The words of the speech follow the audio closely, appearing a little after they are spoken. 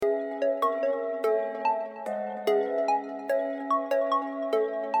The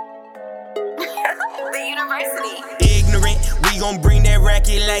university. Ignorant, we gon' bring that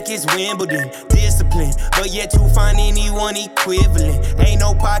racket like it's Wimbledon. Discipline, but yet to find anyone equivalent. Ain't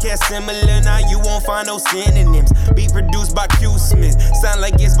no podcast similar, now you won't find no synonyms. Be produced by Q Smith, sound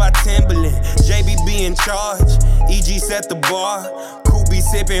like it's by Timberland. JBB in charge, EG set the bar. Cool be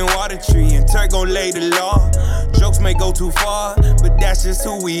sipping water tree, and Turk gon' lay the law. Jokes may go too far, but that's just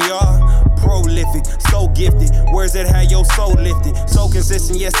who we are. Prolific, so gifted, words that have your soul lifted. So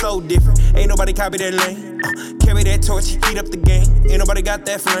consistent, yet so different. Ain't nobody copy that lane. Carry that torch, heat up the game. Ain't nobody got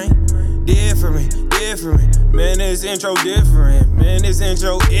that flame. Different. Man, this intro different. Man, this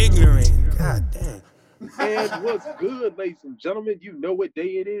intro ignorant. God damn. And what's good, ladies and gentlemen? You know what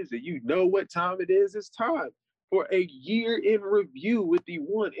day it is, and you know what time it is. It's time for a year in review with the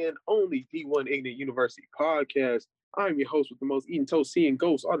one and only D1 Ignorant University podcast. I'm your host with the most eating toast, seeing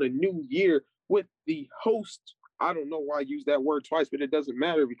ghosts on a new year with the host. I don't know why I use that word twice, but it doesn't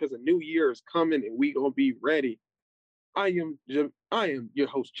matter because a new year is coming and we gonna be ready. I am your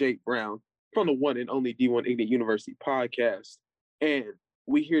host, Jake Brown, from the one and only D1 Ignorant University podcast. And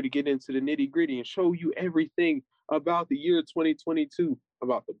we here to get into the nitty gritty and show you everything about the year 2022,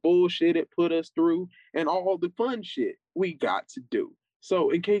 about the bullshit it put us through and all the fun shit we got to do.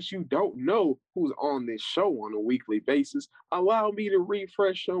 So in case you don't know who's on this show on a weekly basis, allow me to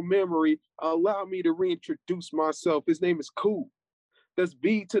refresh your memory. Allow me to reintroduce myself. His name is Coop. That's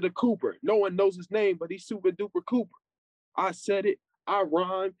B to the Cooper. No one knows his name, but he's super duper Cooper. I said it, I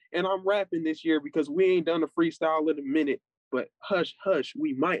rhyme, and I'm rapping this year because we ain't done a freestyle in a minute. But hush, hush,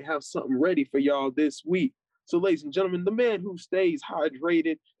 we might have something ready for y'all this week. So ladies and gentlemen, the man who stays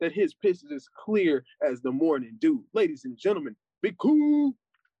hydrated, that his piss is clear as the morning dew. Ladies and gentlemen, Big Coop.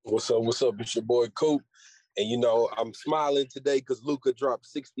 What's up? It's your boy Coop. And you know, I'm smiling today because Luka dropped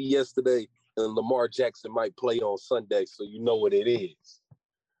 60 yesterday and Lamar Jackson might play on Sunday. So you know what it is.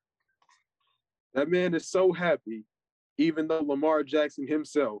 That man is so happy, even though Lamar Jackson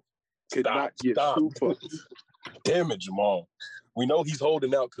himself could not give two fucks. Damn it, Jamal. We know he's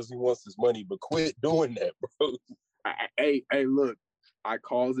holding out because he wants his money, but quit doing that, bro. Hey, look, I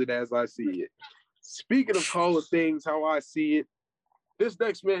calls it as I see it. Speaking of calling things how I see it, this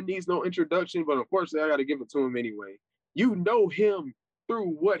next man needs no introduction, but unfortunately, I got to give it to him anyway. You know him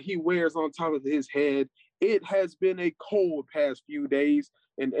through what he wears on top of his head. It has been a cold past few days,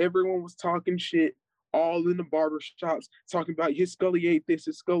 and everyone was talking shit all in the barbershops, talking about his Scully ain't this,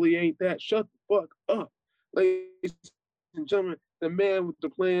 his Scully ain't that. Shut the fuck up. Ladies and gentlemen, the man with the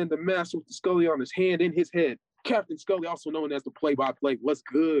plan, the master with the Scully on his hand, in his head, Captain Scully, also known as the play-by-play. What's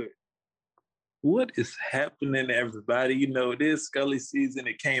good? What is happening, everybody? You know, it is Scully season.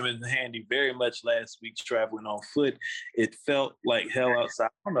 It came in handy very much last week traveling on foot. It felt like hell outside.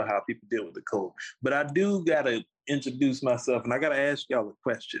 I don't know how people deal with the cold, but I do got to introduce myself, and I got to ask y'all a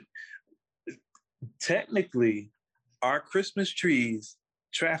question. Technically, are Christmas trees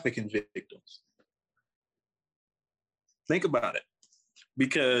trafficking victims? Think about it.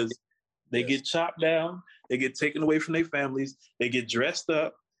 Because they get chopped down, they get taken away from their families, they get dressed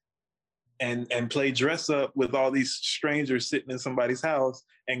up, and play dress up with all these strangers sitting in somebody's house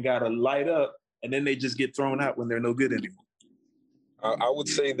and gotta light up, and then they just get thrown out when they're no good anymore. I would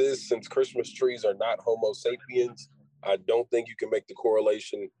say this, since Christmas trees are not Homo sapiens, I don't think you can make the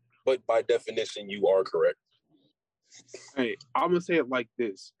correlation, but by definition, you are correct. Hey, I'm gonna say it like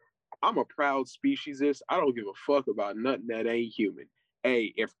this. I'm a proud speciesist. I don't give a fuck about nothing that ain't human.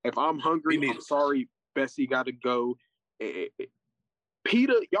 Hey, if I'm hungry, I'm sorry, Bessie gotta go.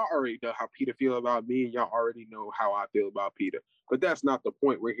 Peter, y'all already know how Peter feel about me, and y'all already know how I feel about Peter. But that's not the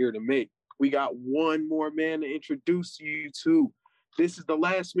point we're here to make. We got one more man to introduce you to. This is the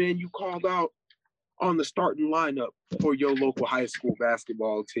last man you called out on the starting lineup for your local high school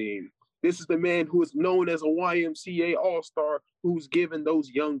basketball team. This is the man who is known as a YMCA All-Star who's given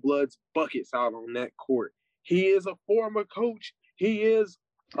those young bloods buckets out on that court. He is a former coach. He is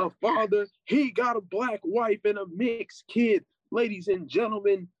a father. He got a black wife and a mixed kid. Ladies and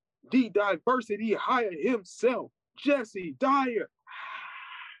gentlemen, the diversity hire himself, Jesse Dyer.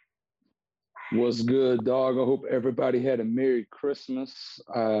 What's good, dog? I hope everybody had a Merry Christmas.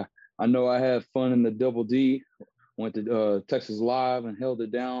 I know I had fun in the Double D. Went to Texas Live and held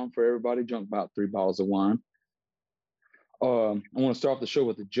it down for everybody. Drunk about 3 bottles of wine. I want to start off the show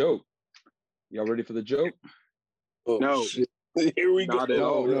with a joke. Y'all ready for the joke? Oh, no. Shit. Here we Not go. at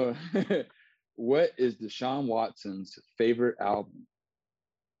all. No. What is Deshaun Watson's favorite album?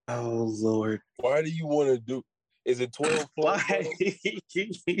 Oh, Lord. Why do you want to do? Is it 12? Why?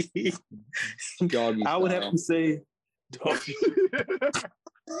 Doggy I would have style. to say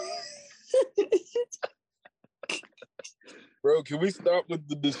Bro, can we stop with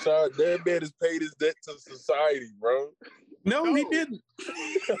the Deshaun? That man has paid his debt to society, bro. No, he didn't.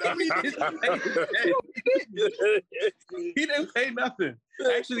 No, he didn't pay his debt. He didn't pay nothing.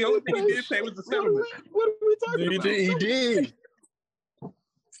 Actually, the only thing he did pay was the settlement. What are we talking about? He did.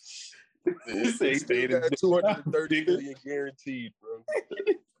 He said he Still paid got his $230 million guaranteed, bro.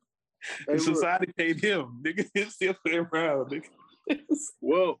 Hey, look, Society paid him. Nigga, he's still playing around. Nigga.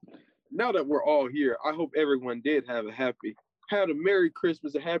 well, now that we're all here, I hope everyone did had a Merry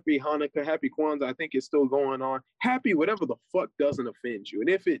Christmas, a Happy Hanukkah, Happy Kwanzaa. I think it's still going on. Happy whatever the fuck doesn't offend you. And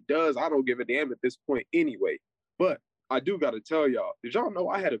if it does, I don't give a damn at this point anyway. But I do got to tell y'all, did y'all know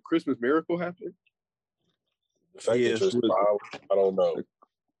I had a Christmas miracle happen? The fact Yes. that you're I don't know.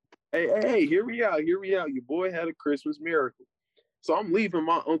 Hey, hear me out. Your boy had a Christmas miracle. So I'm leaving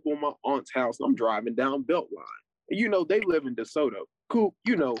my uncle and my aunt's house. I'm driving down Beltline. And you know, they live in DeSoto. Cool.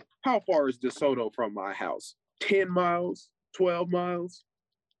 You know, how far is DeSoto from my house? 10 miles? 12 miles?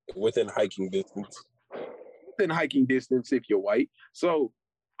 Within hiking distance. Within hiking distance if you're white. So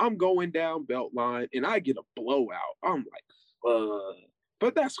I'm going down Beltline and I get a blowout. I'm like,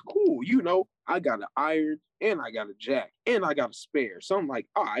 but that's cool. You know, I got an iron and I got a jack and I got a spare. So I'm like,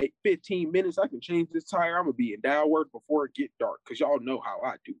 all right, 15 minutes, I can change this tire. I'm going to be in Dalworth before it get dark because y'all know how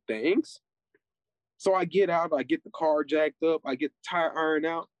I do things. So I get out, I get the car jacked up, I get the tire iron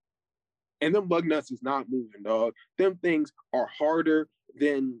out, and them bug nuts is not moving, dog. Them things are harder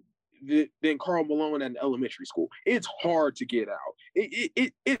than Karl Malone at an elementary school. It's hard to get out.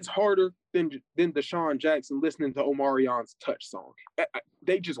 It's harder than Deshaun Jackson listening to Omarion's Touch song.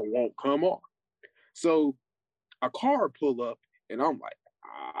 They just won't come off. So a car pull up, and I'm like,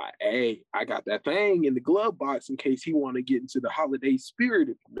 hey, I got that thing in the glove box in case he want to get into the holiday spirit,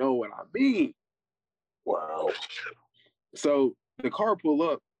 if you know what I mean. Wow. So the car pull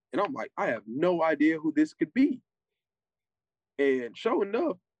up, and I'm like, I have no idea who this could be. And sure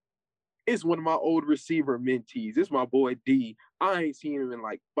enough, it's one of my old receiver mentees. It's my boy D. I ain't seen him in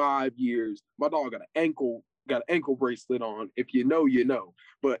like 5 years. My dog got an ankle bracelet on. If you know, you know.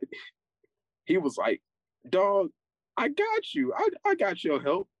 But he was like, dog, I got you. I got your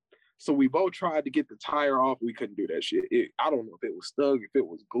help. So we both tried to get the tire off. We couldn't do that shit. I don't know if it was stuck, if it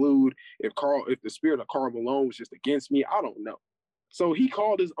was glued, if the spirit of Karl Malone was just against me. I don't know. So he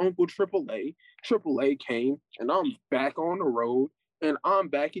called his uncle AAA. AAA came, and I'm back on the road, and I'm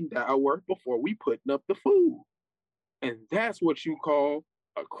back in Dalworth before we putting up the food. And that's what you call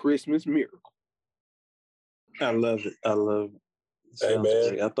a Christmas miracle. I love it. I love it. Hey,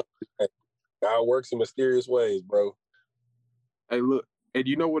 man. God works in mysterious ways, bro. Hey, look. And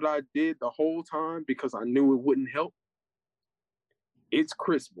you know what I did the whole time because I knew it wouldn't help? It's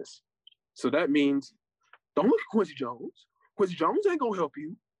Christmas. So that means don't look at Quincy Jones. Quincy Jones ain't going to help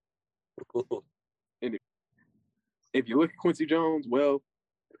you. And if you look at Quincy Jones, well,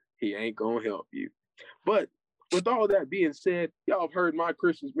 he ain't going to help you. But with all that being said, y'all have heard my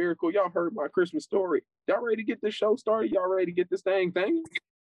Christmas miracle. Y'all heard my Christmas story. Y'all ready to get this show started? Y'all ready to get this thing?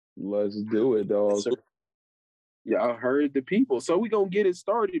 Let's do it, dog. Yes, y'all heard the people. So we're going to get it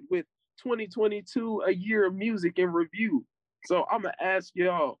started with 2022, a year of music in review. So I'm going to ask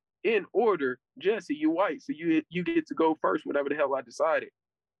y'all in order. Jesse, you white, so you get to go first, whatever the hell I decided.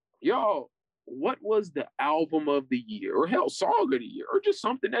 Y'all, what was the album of the year, or hell, song of the year, or just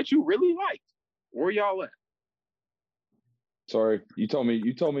something that you really liked? Where y'all at? Sorry, you told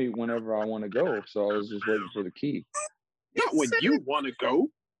me whenever I want to go, so I was just waiting for the key. Not when you want to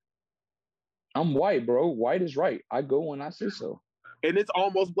go. I'm white, bro. White is right. I go when I say so. And it's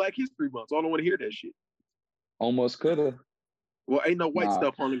almost Black History Month, so I don't want to hear that shit. Almost coulda. Well, ain't no white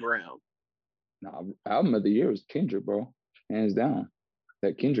stuff on the ground. Nah, album of the year was Kendrick, bro. Hands down.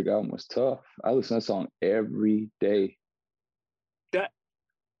 That Kendrick album was tough. I listen to that song every day.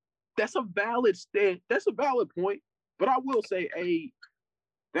 That's a valid point. But I will say,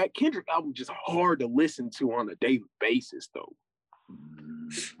 that Kendrick album just hard to listen to on a daily basis, though.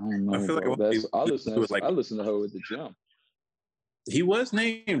 I don't know. I feel like I listen to her at the gym. He was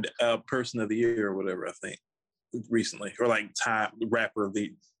named Person of the Year or whatever, I think, recently, or like Time Rapper of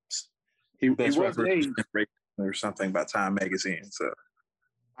the. He was named or something by Time Magazine. So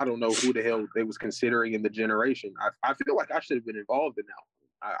I don't know who the hell they was considering in the generation. I feel like I should have been involved in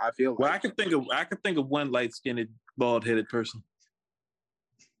that. I feel. Well, I could think of one light-skinned, bald-headed person.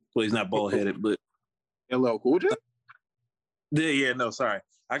 Well, he's not bald-headed, but LL Cool J. Yeah, no, sorry.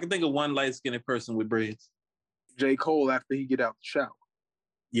 I can think of one light-skinned person with braids. J. Cole after he get out the shower.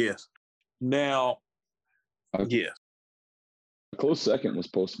 Yes. Now, yes. A close second was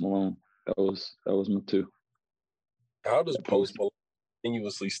Post Malone. That was my two. How does Post Malone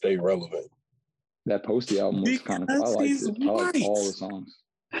continuously stay relevant? That Posty album was kind of, I liked it. I liked all the songs.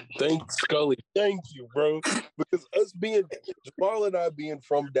 Thanks, Scully. Thank you, bro. Because Jamal and I being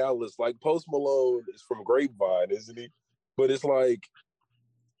from Dallas, like Post Malone is from Grapevine, isn't he? But it's like,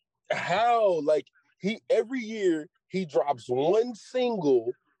 how? Like, every year he drops one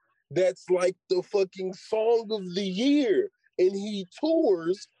single that's like the fucking song of the year, and he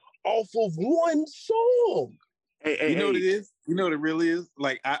tours off of one song. You know what it is? You know what it really is?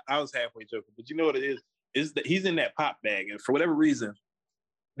 Like, I was halfway joking, but you know what it is? Is that he's in that pop bag, and for whatever reason,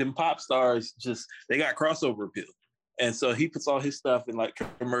 them pop stars they got crossover appeal. And so he puts all his stuff in like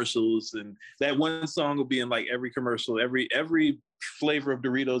commercials, and that one song will be in like every commercial, every flavor of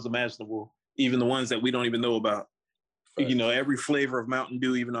Doritos imaginable, even the ones that we don't even know about. Right. You know, every flavor of Mountain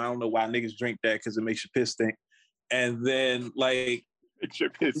Dew, even though I don't know why niggas drink that because it makes your piss stink. And then like makes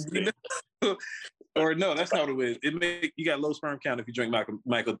your piss stink. Or no, that's not what it is. You got low sperm count if you drink Mountain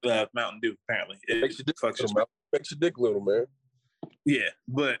Dew. Apparently, it makes your dick little, man. Yeah,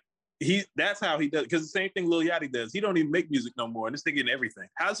 but that's how he does. Because the same thing Lil Yachty does. He don't even make music no more, and this nigga in everything.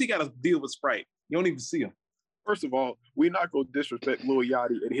 How's he got to deal with Sprite? You don't even see him. First of all, we're not gonna disrespect Lil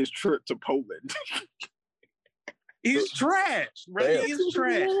Yachty and his trip to Poland. He's trash, right? He's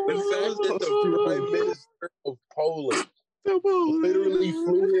trash. The fact that the Prime Minister of Poland literally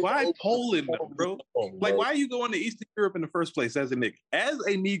flew in. Why Poland, bro? Like, why are you going to Eastern Europe in the first place as a nigga? As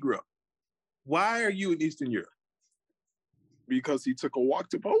a Negro, why are you in Eastern Europe? Because he took a walk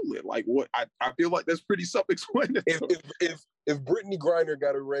to Poland. Like, what? I feel like that's pretty self-explanatory. If Brittany Griner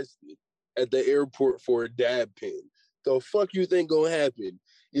got arrested at the airport for a dab pen, the fuck you think gonna happen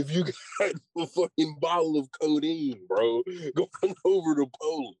if you got a fucking bottle of codeine, bro, going over to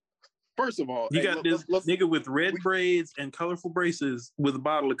Poland? First of all, you got this nigga with red braids and colorful braces with a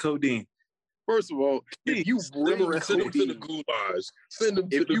bottle of codeine. First of all, if you bring codeine to the goulash, send them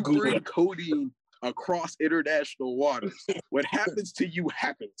to the goulash. Bring codeine across international waters, what happens to you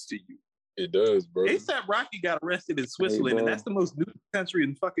happens to you. It does, bro. ASAP Rocky got arrested in Switzerland, and that's the most new country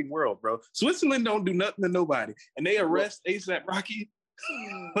in the fucking world, bro. Switzerland don't do nothing to nobody, and they arrest ASAP Rocky.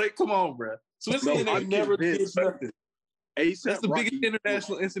 Like, come on, bro. Switzerland ain't never did nothing. That's the biggest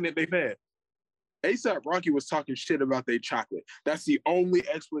international incident they've had. ASAP Rocky was talking shit about their chocolate. That's the only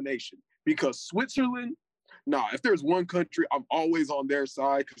explanation. Because Switzerland, if there's one country I'm always on their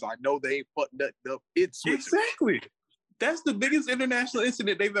side because I know they ain't fucked nothing up, it's Switzerland. Exactly. That's the biggest international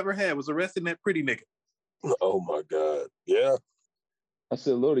incident they've ever had, was arresting that pretty nigga. Oh my God. Yeah. I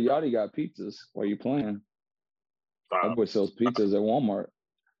said, Lil Yachty got pizzas while you playing. That boy sells pizzas at Walmart.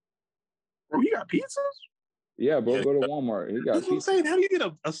 Bro, he got pizzas? Yeah, bro, go to Walmart. He got That's what I'm saying. How do you get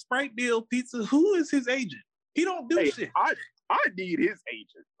a Sprite deal pizza? Who is his agent? He don't do shit. I need his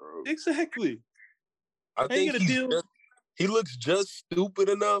agent, bro. Exactly. I think he looks just stupid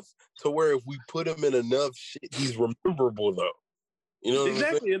enough to where if we put him in enough shit, he's rememberable though. You know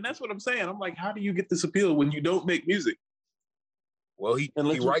exactly, and that's what I'm saying. I'm like, how do you get this appeal when you don't make music? Well, he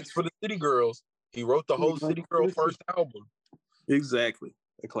writes for the City Girls. He wrote the whole City Girl first album. Exactly,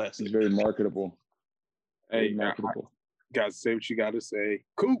 a classic. He's very marketable. Hey, marketable. Gotta say what you gotta say.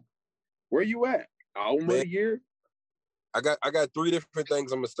 Coop, where you at? Album of the year? I got 3 different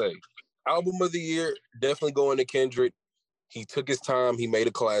things I'm gonna say. Album of the year, definitely going to Kendrick. He took his time. He made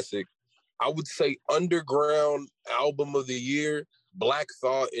a classic. I would say underground album of the year, Black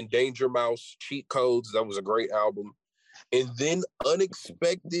Thought and Danger Mouse, Cheat Codes. That was a great album. And then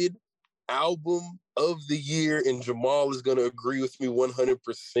unexpected album of the year, and Jamal is going to agree with me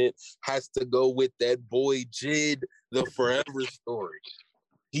 100%, has to go with that boy Jid, The Forever Story.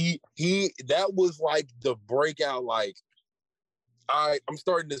 That was like the breakout, like, I'm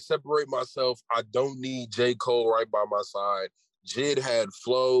starting to separate myself. I don't need J. Cole right by my side. Jid had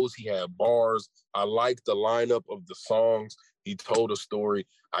flows. He had bars. I like the lineup of the songs. He told a story.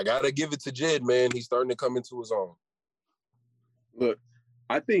 I got to give it to Jid, man. He's starting to come into his own. Look,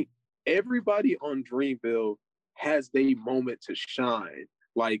 I think everybody on Dreamville has their moment to shine.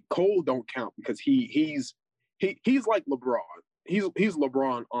 Like, Cole don't count because he's like LeBron. He's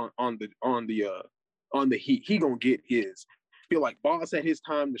LeBron on the Heat. He gonna get his. Feel like Boss had his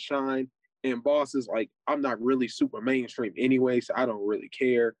time to shine, and Boss is like, I'm not really super mainstream anyway, so I don't really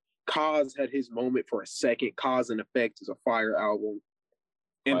care. Cause had his moment for a second. Cause and Effect is a fire album.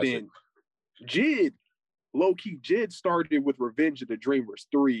 And then Jid, low-key, Jid started with Revenge of the Dreamers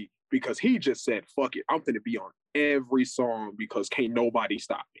 3 because he just said, fuck it, I'm finna be on every song because can't nobody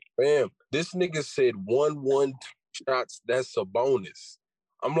stop me. Bam, this nigga said 1-1 shots, that's a bonus.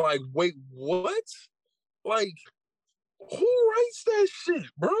 I'm like, wait, what? Like, who writes that shit,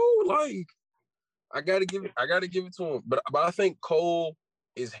 bro? Like, I gotta give it to him. But I think Cole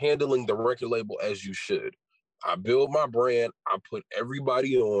is handling the record label as you should. I build my brand, I put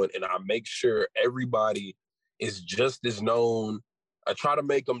everybody on, and I make sure everybody is just as known. I try to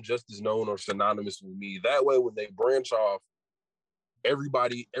make them just as known or synonymous with me. That way, when they branch off,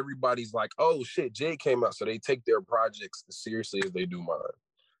 everybody's like, oh shit, Jay came out. So they take their projects as seriously as they do mine.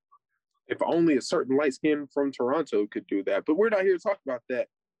 If only a certain light skin from Toronto could do that. But we're not here to talk about that.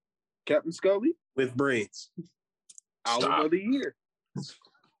 Captain Scully? With braids. Album of the year.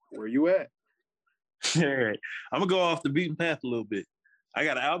 Where you at? All right. I'm going to go off the beaten path a little bit. I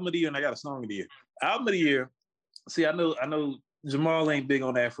got an album of the year and I got a song of the year. Album of the year. See, I know Jamal ain't big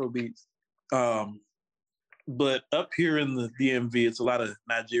on Afro beats. But up here in the DMV, it's a lot of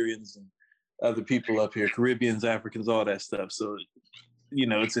Nigerians and other people up here, Caribbeans, Africans, all that stuff. So, you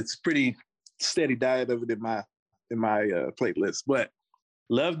know, it's pretty steady diet of it in my playlist. But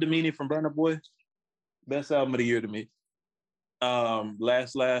Love Damini from Burna Boy, best album of the year to me.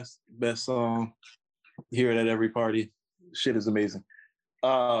 Last, best song. Hear it at every party. Shit is amazing.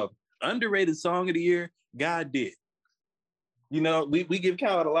 Underrated song of the year, God Did. You know, we give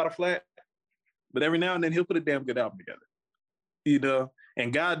Khaled a lot of flack, but every now and then he'll put a damn good album together. You know,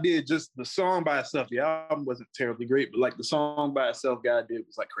 and God Did, just the song by itself. The album wasn't terribly great, but like the song by itself, God Did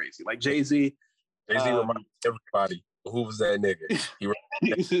was like crazy. Like Jay-Z. Jay-Z reminded everybody, who was that nigga?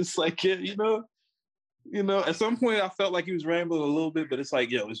 It's like, yeah, you know, at some point I felt like he was rambling a little bit, but it's like,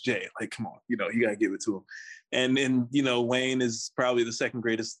 yo, it's Jay. Like, come on, you know, you gotta give it to him. And then, you know, Wayne is probably the second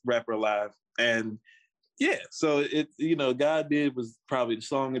greatest rapper alive. And yeah, so it, you know, God Did was probably the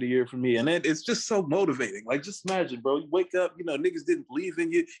song of the year for me. And it's just so motivating. Like, just imagine, bro, you wake up, you know, niggas didn't believe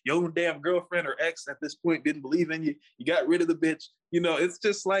in you. Your own damn girlfriend or ex at this point didn't believe in you. You got rid of the bitch. You know, it's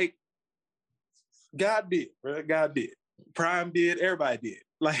just like, God did, bro. God did. Prime did. Everybody did.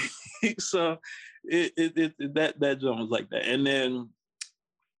 Like, so that jump was like that. And then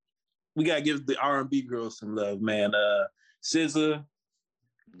we gotta give the R&B girls some love, man. SZA,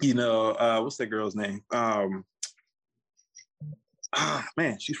 you know, what's that girl's name?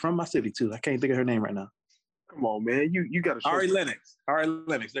 Man, she's from my city too. I can't think of her name right now. Come on, man. You gotta show Ari Lennox.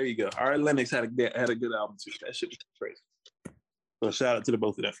 There you go. Ari Lennox had a good album too. That should be crazy. So shout out to the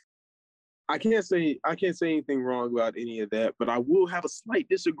both of them. I can't say anything wrong about any of that, but I will have a slight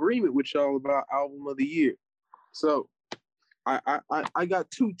disagreement with y'all about album of the year. So I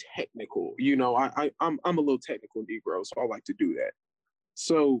got too technical. You know, I'm a little technical Negro, so I like to do that.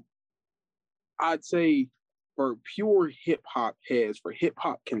 So I'd say for pure hip hop heads, for hip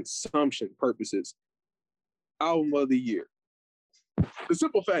hop consumption purposes, album of the year. The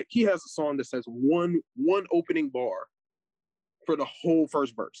simple fact, he has a song that says one opening bar for the whole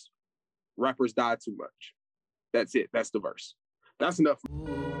first verse. Rappers die too much. That's it. That's the verse. That's enough.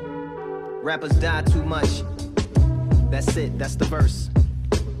 Rappers die too much. That's it. That's the verse.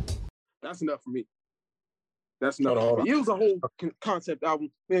 That's enough for me. That's enough. It was a whole concept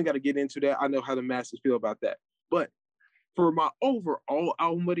album. We ain't got to get into that. I know how the masses feel about that. But for my overall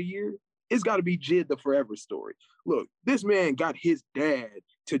album of the year, it's got to be Jid the Forever Story. Look, this man got his dad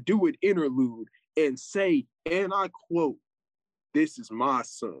to do an interlude and say, and I quote, "This is my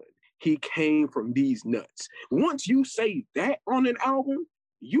son. He came from these nuts." Once you say that on an album,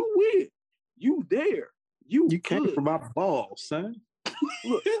 you win. You there. You came from my balls, son.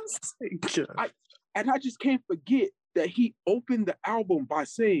 Look, I just can't forget that he opened the album by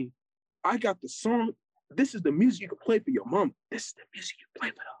saying, "I got the song. This is the music you can play for your mama. This is the music you play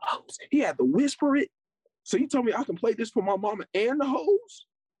for the hoes." He had to whisper it. So you told me I can play this for my mama and the hoes?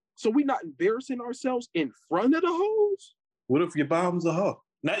 So we not embarrassing ourselves in front of the hoes? What if your mom's a hoe?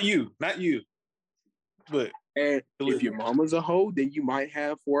 Not you. But and if your mama's a hoe, then you might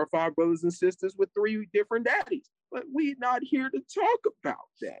have 4 or 5 brothers and sisters with 3 different daddies. But we not here to talk about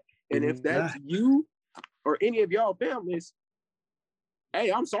that. And if that's you or any of y'all families,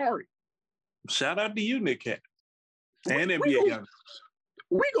 hey, I'm sorry. Shout out to you, Nick Cannon. And NBA Young.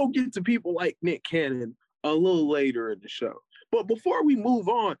 We gonna get to people like Nick Cannon a little later in the show. But before we move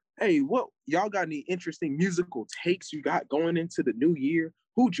on, hey, what y'all got any interesting musical takes you got going into the new year?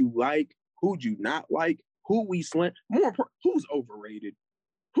 Who'd you like? Who'd you not like? Who we slant? More important, who's overrated?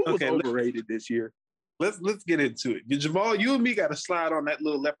 Who was overrated this year? Let's get into it. Jamal, you and me got to slide on that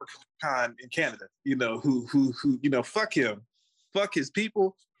little leprechaun in Canada. You know who you know? Fuck him, fuck his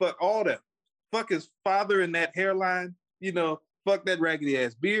people, fuck all them, fuck his father and that hairline. You know, fuck that raggedy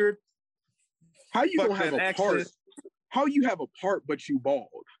ass beard. How you gonna have a part? How you have a part but you bald?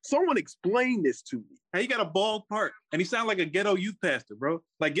 Someone explain this to me. How you got a bald part and he sound like a ghetto youth pastor, bro?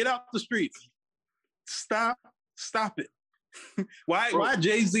 Like, get out the streets. Stop it. Why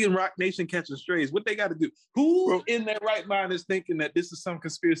Jay-Z and Rock Nation catching strays? What they got to do? Who in their right mind is thinking that this is some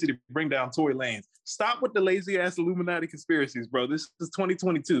conspiracy to bring down Tory Lanez? Stop with the lazy ass Illuminati conspiracies, bro. This is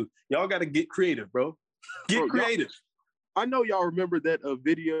 2022. Y'all got to get creative, bro. Get creative. I know y'all remember that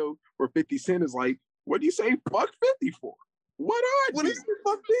video where 50 Cent is like, what do you say fuck 50 for? What is the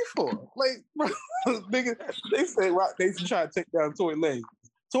fuck me for? Like, bro, nigga, they say Rock Nation trying to take down Tory Lanez.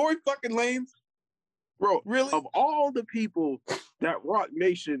 Tory fucking Lanez? Bro, really? Of all the people that Rock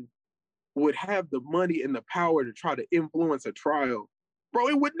Nation would have the money and the power to try to influence a trial, bro,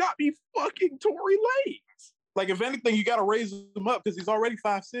 it would not be fucking Tory Lanez. Like, if anything, you got to raise him up because he's already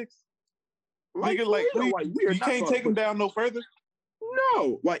 5'6". Like, nigga, you can't take him down no further.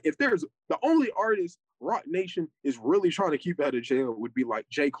 No, like if there's the only artist Rock Nation is really trying to keep out of jail would be like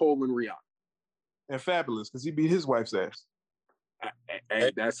J. Cole and Rihanna. And Fabulous, because he beat his wife's ass.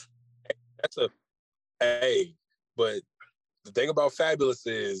 Hey, but the thing about Fabulous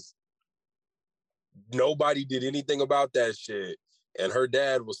is nobody did anything about that shit. And her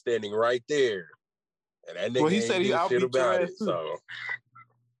dad was standing right there. And that nigga he said he outbeat about it. Too. So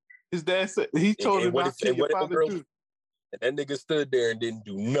his dad said he told him not to get father too. And that nigga stood there and didn't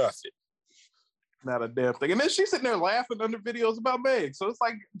do nothing. Not a damn thing. And then she's sitting there laughing under videos about Meg. So it's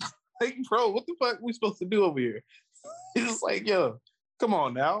like, bro, what the fuck are we supposed to do over here? It's like, yo, come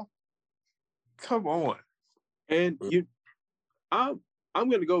on now. Come on. And I'm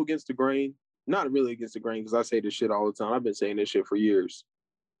gonna go against the grain. Not really against the grain, because I say this shit all the time. I've been saying this shit for years.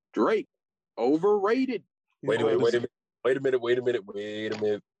 Drake, overrated. Wait a minute.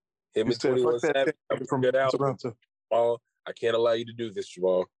 Him and 21 Savage from that album. Oh, I can't allow you to do this,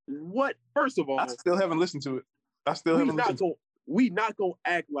 Jamal. What? First of all, I still haven't listened to it. We not gonna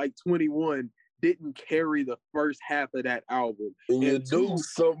act like 21 didn't carry the first half of that album. And you do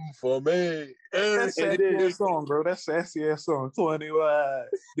something for me. That's a sassy ass song, bro. That's sassy ass song. 21.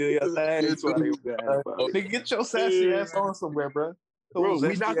 Do your thing. Nigga, get your sassy ass on somewhere, bro. Bro,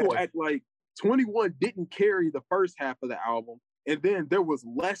 we not gonna act like 21 didn't carry the first half of the album. And then there was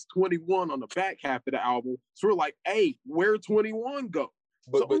less 21 on the back half of the album. So we're like, hey, where 21 go?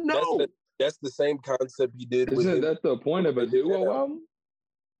 But no. That's the same concept he did. Isn't that the point of a duo album?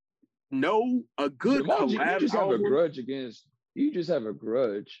 No, a good collab you just have a grudge against. You just have a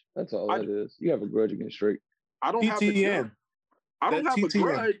grudge. That's all that is. You have a grudge against Drake. I don't have a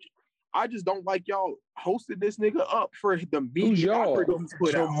grudge. I just don't like y'all hosting this nigga up for the mediocrity he's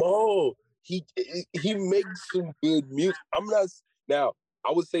put out. Jamal, he makes some good music. Now,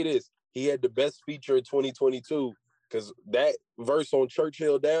 I would say this. He had the best feature in 2022 because that verse on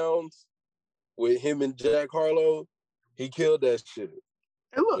Churchill Downs with him and Jack Harlow, he killed that shit.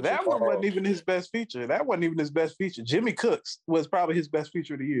 And look, that one wasn't even his best feature. Jimmy Cooks was probably his best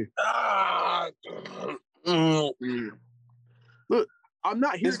feature of the year. Look, I'm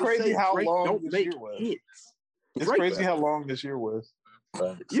not here. It's crazy how long this year was. It's crazy how long this year was.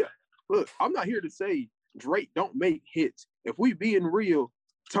 Yeah, look, I'm not here to say Drake don't make hits. If we being real,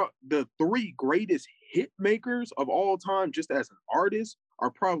 the three greatest hit makers of all time, just as an artist, are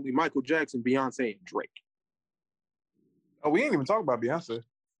probably Michael Jackson, Beyonce, and Drake. Oh, we ain't even talking about Beyonce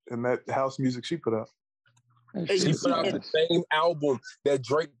and that house music she put out. She put out the same album that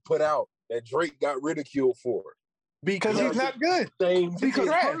Drake put out that Drake got ridiculed for. Because he's not good. Because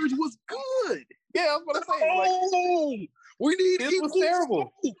hers was good. Yeah, I was going to say. It was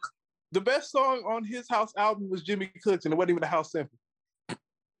terrible. Smoke. The best song on his house album was Jimmy Cooks, and it wasn't even a house sample.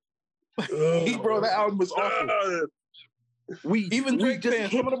 That album was awful. Drake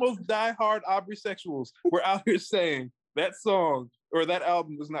fans, some of the most diehard Aubrey sexuals were out here saying that song or that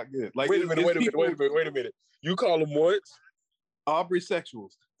album was not good. Like, wait a minute. You call them what? Aubrey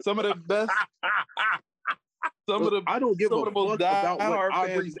sexuals. Some of the best. I don't give a fuck about what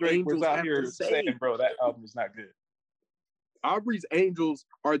Aubrey's Angels out here saying, bro, that album is not good. Aubrey's Angels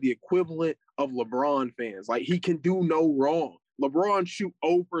are the equivalent of LeBron fans. Like, he can do no wrong. LeBron shoot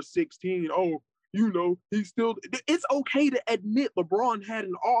 0 for 16. Oh, he's still. It's okay to admit LeBron had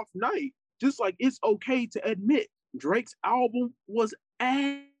an off night. Just like it's okay to admit Drake's album was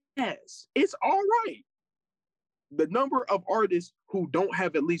ass. It's all right. The number of artists who don't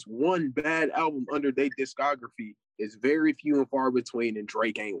have at least one bad album under their discography is very few and far between, and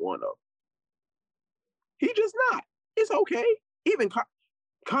Drake ain't one of them. He just not. It's okay. Even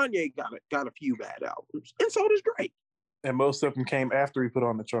Kanye got a few bad albums, and so does Drake. And most of them came after he put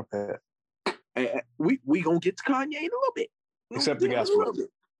on the Trump hat. We gonna get to Kanye in a little bit. Except the gospel.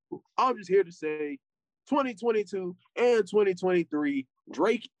 I'm just here to say 2022 and 2023,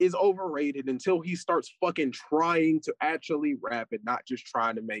 Drake is overrated until he starts fucking trying to actually rap and not just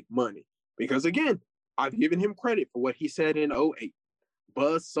trying to make money. Because again, I've given him credit for what he said in 08.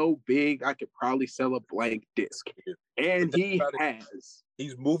 Buzz so big, I could probably sell a blank disc. And he has.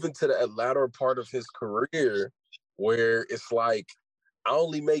 He's moving to the latter part of his career where it's like, I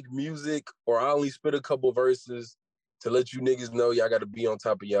only make music or I only spit a couple verses to let you niggas know y'all got to be on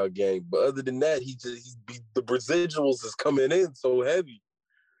top of y'all game. But other than that, the residuals is coming in so heavy.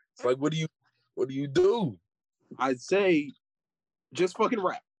 It's like, what do you do? I'd say just fucking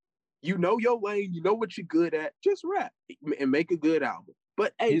rap. You know your lane. You know what you're good at. Just rap and make a good album.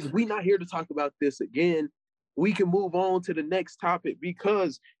 But hey, we not here to talk about this again. We can move on to the next topic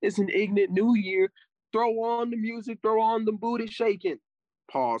because it's an ignorant new year. Throw on the music. Throw on the booty shaking.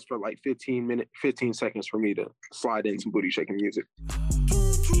 Pause for like 15 seconds for me to slide in some booty shaking music. Can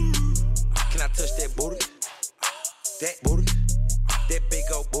I touch that booty? That booty? That big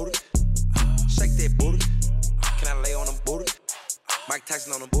old booty? Shake that booty. Can I lay on them booty? Mike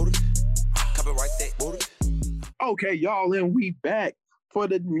Tyson on them booty? Copyright that booty? Okay, y'all, and we back for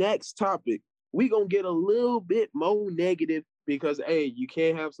the next topic. We gonna get a little bit more negative because, hey, you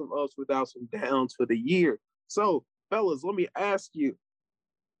can't have some ups without some downs for the year. So, fellas, let me ask you.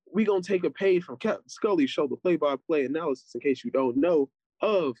 We gonna take a page from Captain Scully's show, the play-by-play analysis, in case you don't know,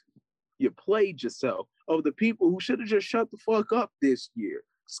 of you played yourself, of the people who should have just shut the fuck up this year.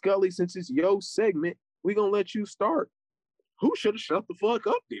 Scully, since it's your segment, we gonna let you start. Who should have shut the fuck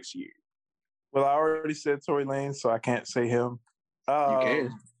up this year? Well, I already said Tory Lanez, so I can't say him. You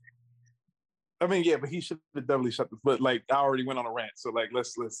can. I mean, yeah, but he should have doubly shut the. But like, I already went on a rant, so like,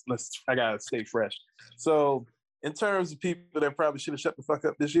 let's. I gotta stay fresh. So, in terms of people that probably should have shut the fuck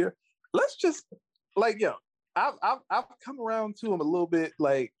up this year, let's just like, yo, I've come around to him a little bit.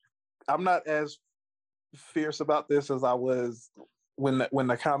 Like, I'm not as fierce about this as I was when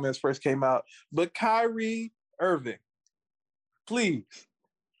the comments first came out. But Kyrie Irving, please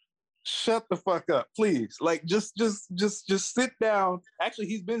shut the fuck up, please. Like, just sit down. Actually,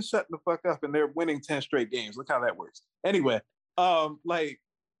 he's been shutting the fuck up, and they're winning 10 straight games. Look how that works. Anyway, like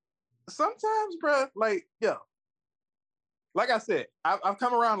sometimes, bro, like, yo. Like I said, I've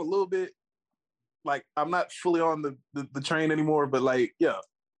come around a little bit. Like, I'm not fully on the train anymore, but like, yeah.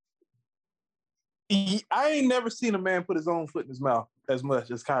 I ain't never seen a man put his own foot in his mouth as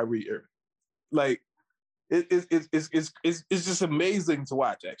much as Kyrie Irving. Like, it's just amazing to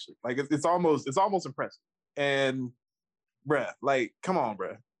watch, actually. Like, it's almost impressive. And, bruh, like, come on,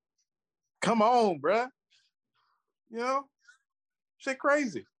 bruh. Come on, bruh. You know? Shit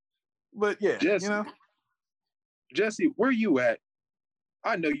crazy. But yeah, Jesse, you know? Jesse, where you at?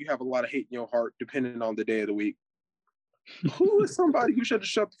 I know you have a lot of hate in your heart, depending on the day of the week. Who is somebody who should have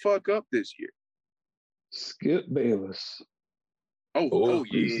shut the fuck up this year? Skip Bayless. Oh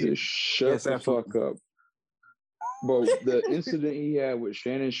yeah. yeah. Shut the fuck up. But the incident he had with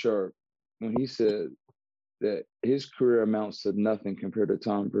Shannon Sharpe, when he said that his career amounts to nothing compared to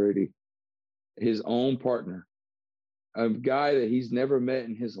Tom Brady, his own partner, a guy that he's never met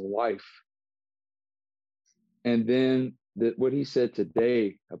in his life. And then what he said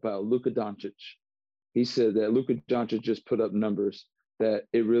today about Luka Doncic, he said that Luka Doncic just put up numbers that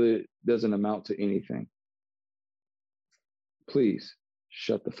it really doesn't amount to anything. Please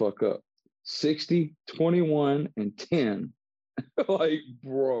shut the fuck up. 60, 21, and 10. Like,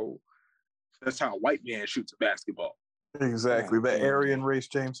 bro. That's how a white man shoots a basketball. Exactly. The Aryan race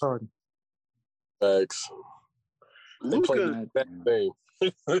James Harden. Thanks. Luka.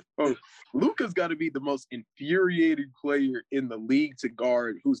 Luka's got to be the most infuriating player in the league to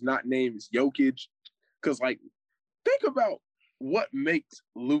guard who's not named Jokic. Because, like, think about what makes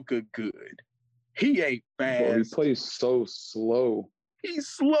Luka good. He ain't fast. Bro, he plays so slow. He's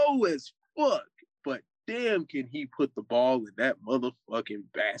slow as fuck. But damn, can he put the ball in that motherfucking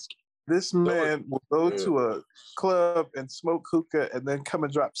basket. This man will go to a club and smoke hookah and then come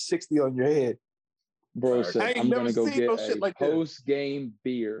and drop 60 on your head. Bro said, I'm going to go get a like post-game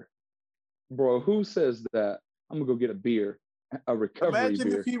beer. Bro, who says that? I'm going to go get a beer, a recovery beer.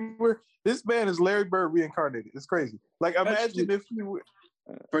 Imagine if he were, this man is Larry Bird reincarnated. It's crazy. Like, imagine if he were.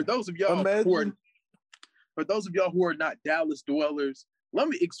 For those of y'all who are not Dallas dwellers, let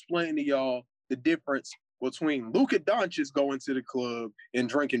me explain to y'all the difference between Luka Doncic going to the club and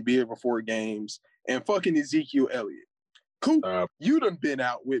drinking beer before games and fucking Ezekiel Elliott. Coop, you done been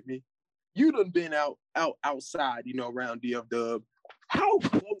out with me. You done been outside, you know, around DF Dub. How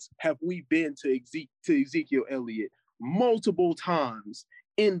close have we been to Ezekiel Elliott multiple times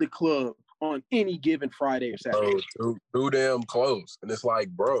in the club on any given Friday or Saturday? Too damn close. And it's like,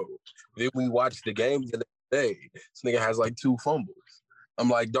 bro, then we watch the game the next day. This nigga has like 2 fumbles. I'm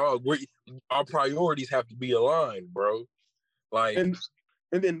like, dog, our priorities have to be aligned, bro. Like, and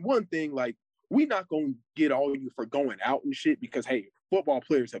then one thing, like, we not gonna get all you for going out and shit because hey, football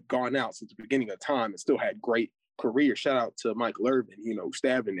players have gone out since the beginning of time and still had great career. Shout out to Michael Irvin,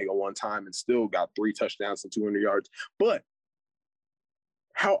 stabbed a nigga one time and still got 3 touchdowns and 200 yards. But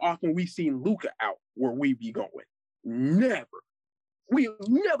how often we seen Luka out where we be going? Never. We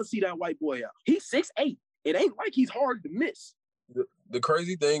never see that white boy out. He's 6'8". It ain't like he's hard to miss. The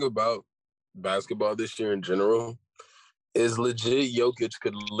crazy thing about basketball this year in general is legit Jokic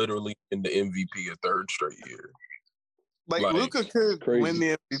could literally win the MVP a third straight year. Like Luka could win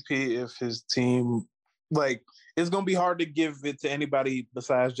the MVP if his team, like, it's going to be hard to give it to anybody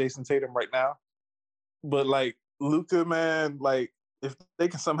besides Jason Tatum right now. But, like, Luka, man, like, if they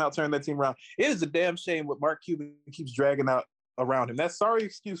can somehow turn that team around, it is a damn shame what Mark Cuban keeps dragging out around him. That's sorry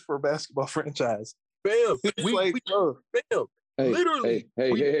excuse for a basketball franchise. Bam. Bam. Hey, literally.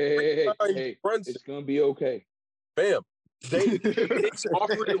 Hey. It's going to be okay. Bam. They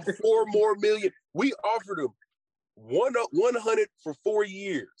offered him $4 more million. We offered him 100 for 4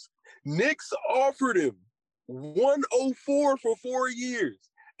 years. Knicks offered him 104 for 4 years.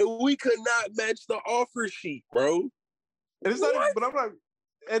 And we could not match the offer sheet, bro. And it's not even, but I'm like,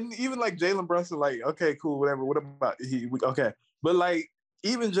 and even like Jalen Brunson, like, okay, cool, whatever. What about okay. But like,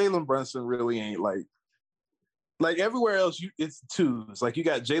 even Jalen Brunson really ain't like everywhere else, it's twos. Like you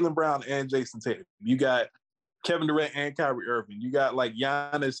got Jaylen Brown and Jason Tatum. You got Kevin Durant and Kyrie Irving. You got like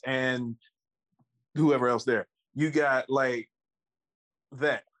Giannis and whoever else there. You got like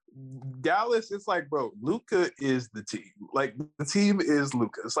that. Dallas, it's like, bro, Luka is the team. Like the team is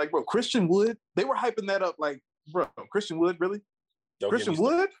Luka. It's like, bro, Christian Wood, they were hyping that up like, bro, Christian Wood, really? Christian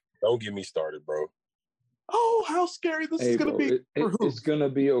Wood? Don't get me started, bro. Oh, how scary this is going to be. It's going to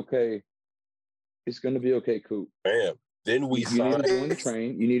be okay. It's going to be okay, Coop. Bam. Then we signed. You need to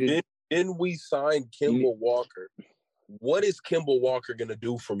train. You need to. Then we signed Kemba Walker. What is Kemba Walker going to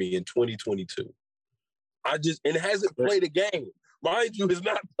do for me in 2022? And hasn't played a game. Mind you, has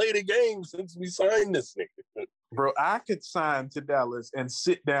not played a game since we signed this nigga. Bro, I could sign to Dallas and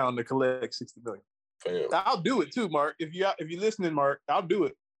sit down to collect $60 million. Fam. I'll do it too, Mark. If you're listening, Mark, I'll do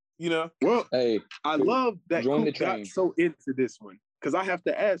it. Well, hey, I love that Coop got so into this one because I have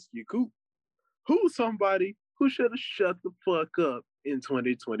to ask you, Coop, who's somebody who should have shut the fuck up in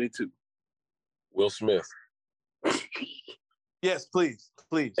 2022? Will Smith. Yes, please.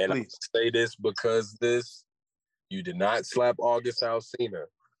 And I say this because you did not slap August Alsina,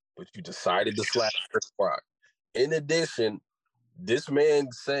 but you decided to slap Chris Rock. In addition, this man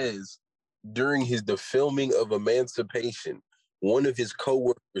says during the filming of Emancipation, one of his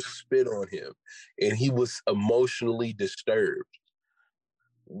coworkers spit on him, and he was emotionally disturbed.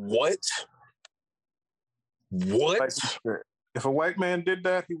 What? If a white man did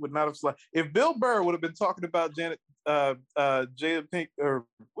that, he would not have slapped. If Bill Burr would have been talking about Jada Pink, or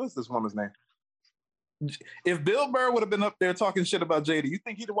what's this woman's name? If Bill Burr would have been up there talking shit about Jada, you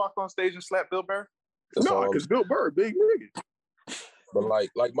think he'd have walked on stage and slapped Bill Burr? No, because Bill Burr, a big nigga. But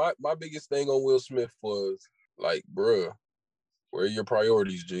like my biggest thing on Will Smith was like, bruh, where are your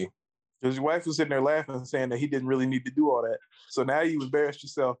priorities, G? Because your wife was sitting there laughing, saying that he didn't really need to do all that. So now you embarrassed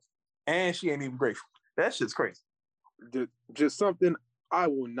yourself, and she ain't even grateful. That shit's crazy. Just something I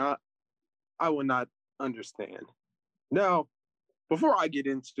will not understand. Now, before I get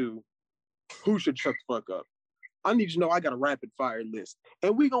into who should shut the fuck up, I need you to know I got a rapid fire list,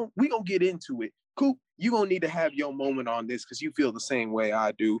 and we gonna get into it. Coop, you gonna need to have your moment on this because you feel the same way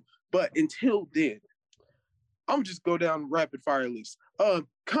I do. But until then, I'm just go down rapid fire list.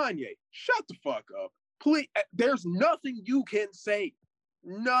 Kanye, shut the fuck up, please. There's nothing you can say.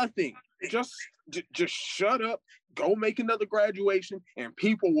 Nothing. Just shut up. Go make another graduation, and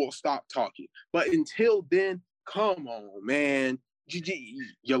people will stop talking. But until then, come on, man.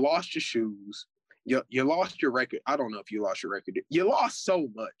 You lost your shoes. You lost your record. I don't know if you lost your record. You lost so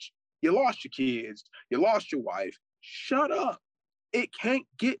much. You lost your kids. You lost your wife. Shut up. It can't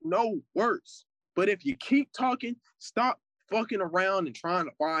get no worse. But if you keep talking, stop fucking around and trying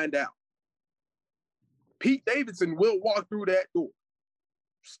to find out. Pete Davidson will walk through that door.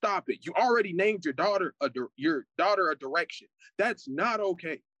 Stop it. You already named your daughter a direction. That's not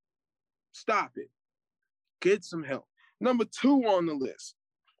okay. Stop it. Get some help. Number 2 on the list.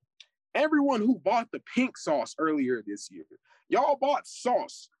 Everyone who bought the pink sauce earlier this year, y'all bought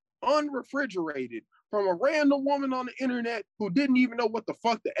sauce unrefrigerated from a random woman on the internet who didn't even know what the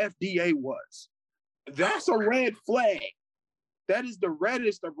fuck the FDA was. That's a red flag. That is the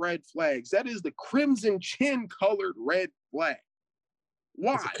reddest of red flags. That is the crimson chin colored red flag.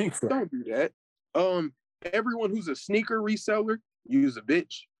 Why? Don't do that. Everyone who's a sneaker reseller, use a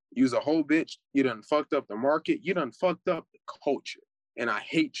bitch. Use a whole bitch. You done fucked up the market. You done fucked up the culture. And I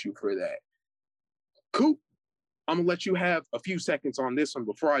hate you for that. Coop, I'm going to let you have a few seconds on this one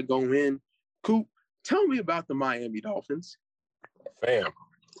before I go in. Coop, tell me about the Miami Dolphins. Fam,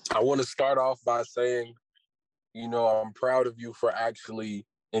 I want to start off by saying, I'm proud of you for actually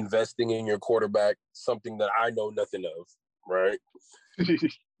investing in your quarterback, something that I know nothing of, right?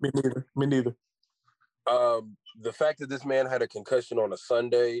 Me neither. The fact that this man had a concussion on a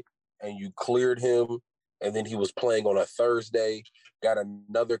Sunday and you cleared him, and then he was playing on a Thursday, got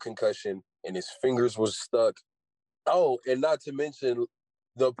another concussion, and his fingers were stuck. Oh, and not to mention,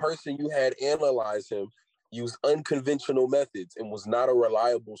 the person you had analyze him used unconventional methods and was not a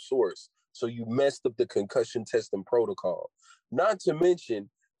reliable source. So you messed up the concussion testing protocol. Not to mention,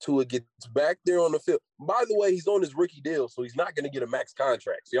 Tua gets back there on the field. By the way, he's on his rookie deal, so he's not going to get a max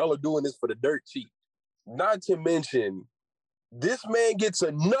contract. So y'all are doing this for the dirt cheap. Not to mention, this man gets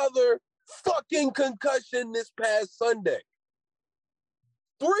another fucking concussion this past Sunday.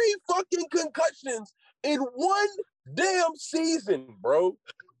 3 fucking concussions in one damn season, bro.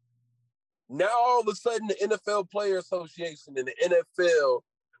 Now all of a sudden the NFL Player Association and the NFL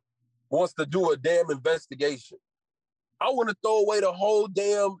wants to do a damn investigation. I want to throw away the whole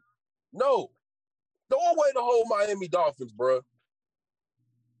Miami Dolphins, bro.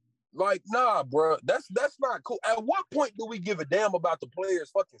 Like, nah, bro. That's not cool. At what point do we give a damn about the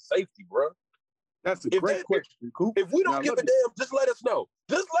players' fucking safety, bro? That's a great question, Coop. If we don't give a damn, just let us know.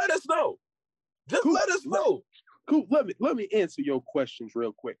 Just let us know. Coop, let me answer your questions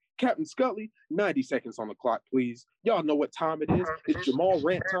real quick. Captain Scully, 90 seconds on the clock, please. Y'all know what time it is. It's Jamal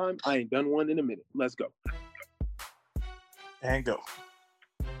rant time. I ain't done one in a minute. Let's go. And go.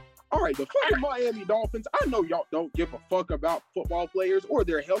 All right, the fucking Miami Dolphins, I know y'all don't give a fuck about football players or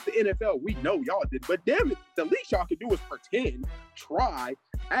their health. The NFL, we know y'all did. But damn it, the least y'all can do is pretend, try,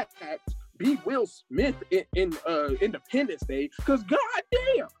 act, be Will Smith in Independence Day, because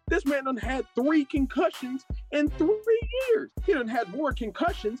goddamn, this man done had 3 concussions in 3 years. He done had more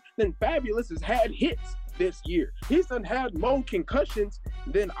concussions than Fabulous has had hits this year. He's done had more concussions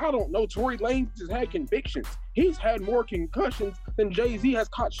than, I don't know, Tory Lanez has had convictions. He's had more concussions than Jay-Z has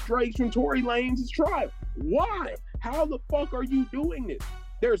caught strays from Tory Lanez' trial. Why? How the fuck are you doing this?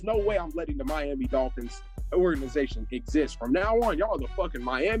 There's no way I'm letting the Miami Dolphins organization exist. From now on, y'all are the fucking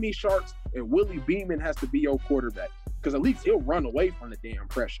Miami Sharks, and Willie Beeman has to be your quarterback, because at least he'll run away from the damn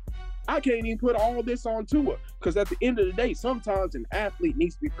pressure. I can't even put all this on Tua, because at the end of the day, sometimes an athlete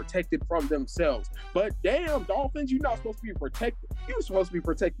needs to be protected from themselves. But damn, Dolphins, you're not supposed to be protected. You're supposed to be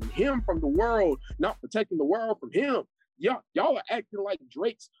protecting him from the world, not protecting the world from him. Y'all are acting like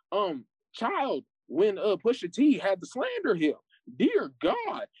Drake's child when Pusha T had to slander him. Dear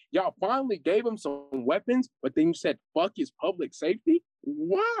God, y'all finally gave him some weapons, but then you said, fuck his public safety?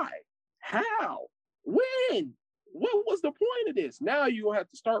 Why? How? When? What was the point of this? Now you're going to have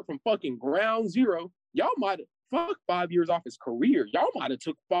to start from fucking ground zero. Y'all might have fucked 5 years off his career. Y'all might have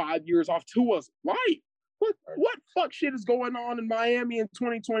took 5 years off Tua's life. What fuck shit is going on in Miami in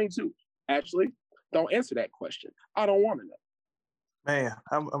 2022? Actually, don't answer that question. I don't want to know. Man,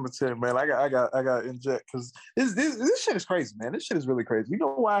 I'm gonna tell you, man. I got to inject, because this shit is crazy, man. This shit is really crazy. You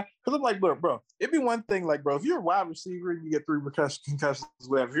know why? Because I'm like, look, bro. It'd be one thing, like, bro, if you're a wide receiver and you get 3 concussions,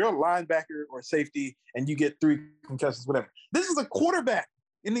 whatever. If you're a linebacker or safety and you get 3 concussions, whatever. This is a quarterback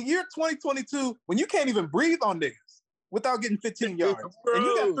in the year 2022 when you can't even breathe on niggas without getting 15 yards, and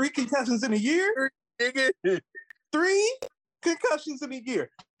you got 3 concussions in a year. 3 concussions in a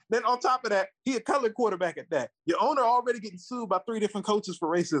year. Then on top of that, he a colored quarterback at that. Your owner already getting sued by 3 different coaches for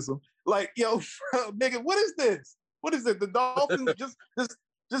racism. Like, yo, bro, nigga, what is this? What is it? The Dolphins just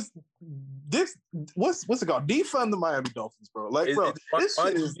this. What's it called? Defund the Miami Dolphins, bro. Like, bro, this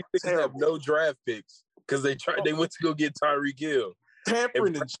shit is terrible. Have no draft picks because they went to go get Tyreek Hill.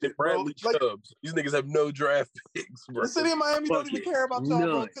 Tampering and shit, bro. Like, these niggas have no draft picks, bro. The city of Miami don't even care about y'all,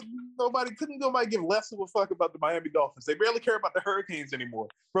 bro. Couldn't nobody give less of a fuck about the Miami Dolphins. They barely care about the Hurricanes anymore.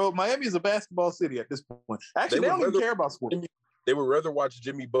 Bro, Miami is a basketball city at this point. Actually, they don't even care about sports. They would rather watch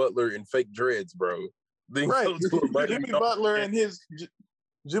Jimmy Butler in fake dreads, bro. Right. Jimmy Butler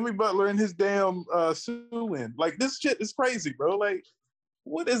and his damn sue-in. Like, this shit is crazy, bro. Like,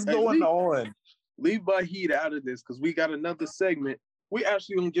 what is going on? Leave Vahid out of this, because we got another segment. We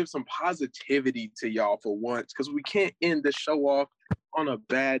actually gonna give some positivity to y'all for once, because we can't end the show off on a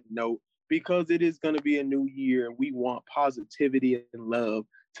bad note, because it is gonna be a new year and we want positivity and love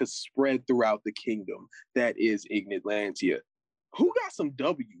to spread throughout the kingdom that is Ignatlantia. Who got some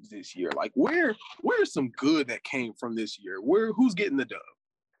W's this year? Like, where's some good that came from this year? Who's getting the dub?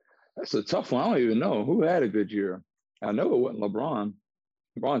 That's a tough one. I don't even know who had a good year. I know it wasn't LeBron.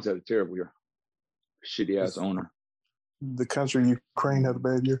 LeBron's had a terrible year. Shitty ass owner. The country Ukraine had a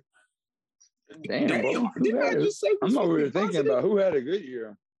bad year. Damn, bro. Didn't I just say I'm over here thinking about who had a good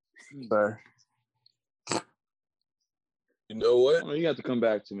year. Sorry. You know what? Oh, you have to come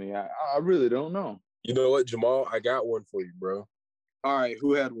back to me. I really don't know. You know what, Jamal? I got one for you, bro. All right,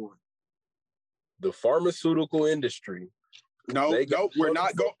 who had one? The pharmaceutical industry. No, we're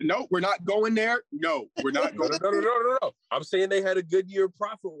not going there. No, we're not going. No. I'm saying they had a good year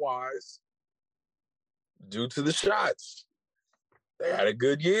profit-wise due to the shots. They had a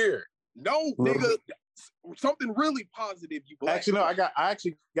good year. No, nigga, something really positive. Actually, no, I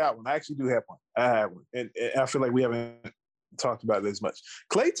actually got one. I actually do have one. I have one, and I feel like we haven't talked about this much.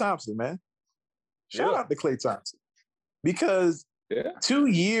 Klay Thompson, man. Shout out to Klay Thompson, because 2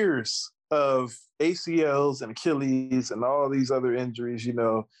 years of ACLs and Achilles and all these other injuries, you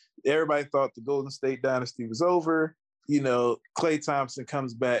know, everybody thought the Golden State dynasty was over. You know, Klay Thompson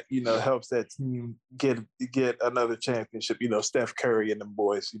comes back, you know, helps that team get another championship, you know, Steph Curry and them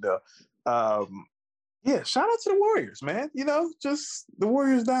boys, you know. Shout out to the Warriors, man. You know, just the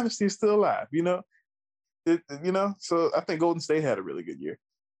Warriors dynasty is still alive, you know. So I think Golden State had a really good year,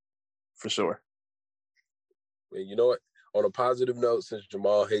 for sure. And you know what? On a positive note, since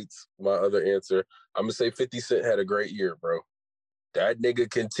Jamal hates my other answer, I'm going to say 50 Cent had a great year, bro. That nigga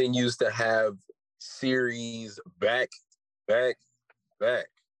continues to have series back.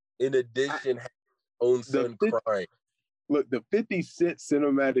 In addition, own son crying. Look, the 50 Cent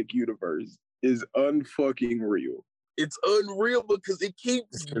cinematic universe is unfucking real. It's unreal because it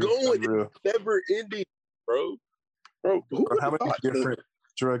keeps going. It's never ending, bro. Bro, who would how many thought different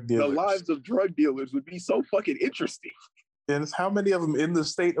drug dealers? The lives of drug dealers would be so fucking interesting. And how many of them in the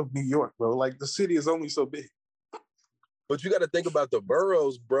state of New York, bro? Like, the city is only so big. But you got to think about the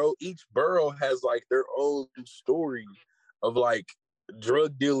boroughs, bro. Each borough has, like, their own story of, like,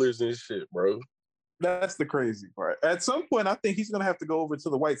 drug dealers and shit, bro. That's the crazy part. At some point, I think he's going to have to go over to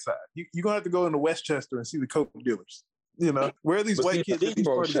the white side. You're going to have to go into Westchester and see the coke dealers. You know, where are these white kids?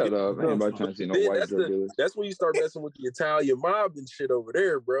 Shut up. Ain't nobody trying to see no white drug dealers. That's when you start messing with the Italian mob and shit over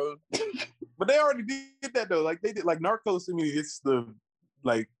there, bro. But they already did that, though. Like, they did, like, Narcos, I mean, it's the,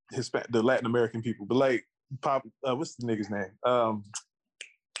 like, the Latin American people. But, like, what's the nigga's name?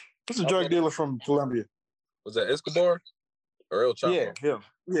 What's the drug dealer from Colombia? Was that Escobar? Or El Chapo? Yeah, him.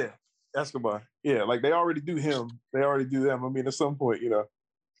 Yeah, Escobar. Yeah, like, they already do him. They already do them. I mean, at some point, you know.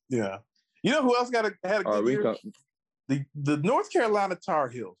 Yeah. You know who else had a good year? The North Carolina Tar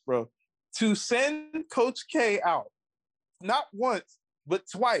Heels, bro. To send Coach K out, not once, but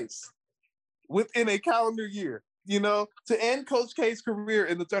twice within a calendar year, you know, to end Coach K's career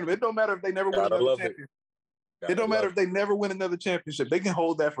in the tournament. It don't matter if they never win another championship. It don't matter if they never win another championship. They can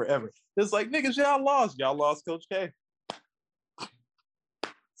hold that forever. It's like, niggas, y'all lost. Y'all lost Coach K.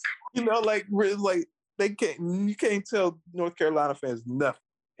 You know, like you can't tell North Carolina fans nothing.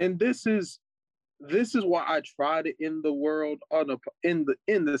 And this is why I try to end the world in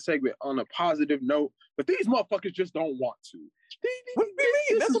the segment on a positive note, but these motherfuckers just don't want to. What do you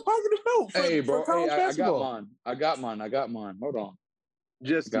mean? That's a positive note. Hey, bro. I got mine. Hold on.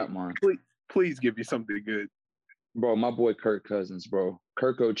 Just got mine. Please give me something good. Bro, my boy Kirk Cousins, bro.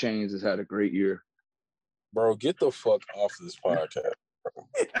 Kirk O'Chains has had a great year. Bro, get the fuck off this podcast.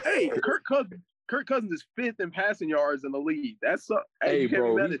 Hey, Kirk Cousins is 5th in passing yards in the league. That's hey,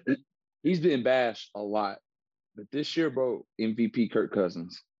 bro. He's been bashed a lot. But this year, bro, MVP Kirk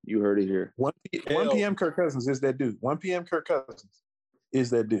Cousins. You heard it here. 1 p.m. Kirk Cousins is that dude. 1 p.m. Kirk Cousins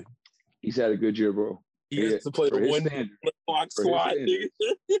is that dude. He's had a good year, bro. He has to play the 1 block slot, nigga.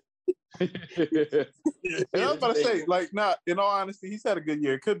 And I was about to say, like, in all honesty, he's had a good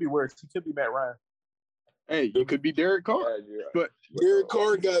year. It could be worse. He could be Matt Ryan. Hey, it could be Derek Carr. Yeah. But Derek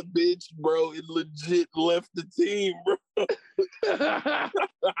Carr got bitched, bro. It legit left the team, bro.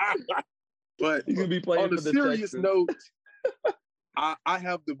 But he's gonna be playing on a serious note, I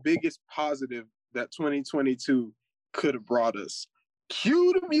have the biggest positive that 2022 could have brought us.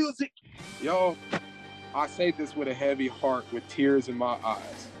 Cue the music. Y'all, I say this with a heavy heart, with tears in my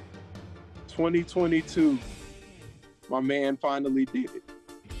eyes. 2022, my man finally did it.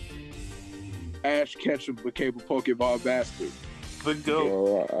 Ash Ketchum became a Pokeball bastard. The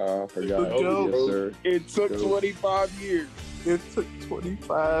GOAT. Oh, I forgot. The GOAT. Yes, sir. It took 25 years. It took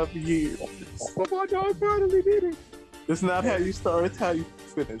 25 years. But my dog finally did it. It's not how you start, it's how you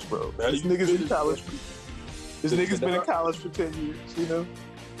finish, bro. This nigga's in college. This nigga's been in college for 10 years, you know?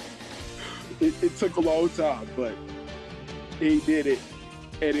 It took a long time, but he did it.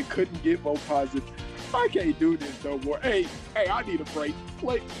 And it couldn't get more positive. I can't do this no more. Hey, I need a break.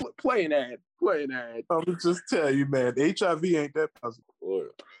 Play an ad. I'm just tell you, man, HIV ain't that positive.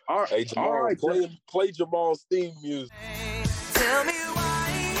 All Hey, Jamal, right, play Jamal's theme music. Tell me why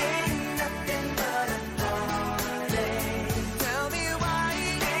ain't nothing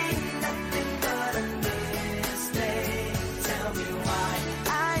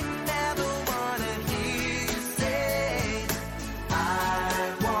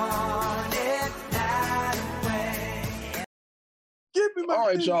All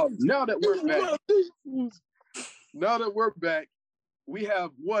right, y'all. Now that we're back, we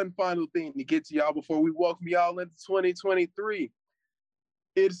have one final thing to get to y'all before we welcome y'all into 2023.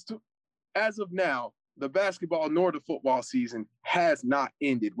 As of now, the basketball nor the football season has not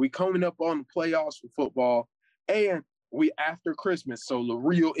ended. We're coming up on the playoffs for football, and we after Christmas, so the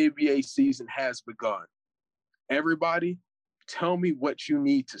real NBA season has begun. Everybody, tell me what you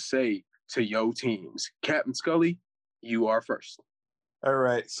need to say to your teams. Captain Scully, you are first. All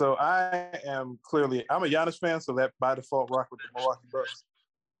right. So I'm a Giannis fan, so that by default rock with the Milwaukee Bucks.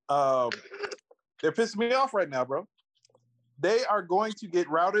 They're pissing me off right now, bro. They are going to get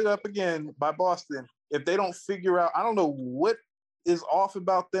routed up again by Boston if they don't figure out. I don't know what is off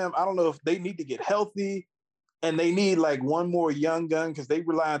about them. I don't know if they need to get healthy and they need like one more young gun because they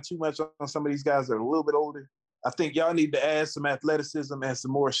rely on too much on some of these guys that are a little bit older. I think y'all need to add some athleticism and some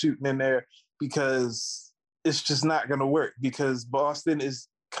more shooting in there because it's just not going to work because Boston is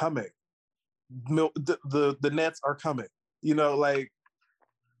coming. The Nets are coming, and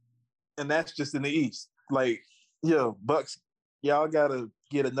that's just in the East. Like, Bucks, y'all got to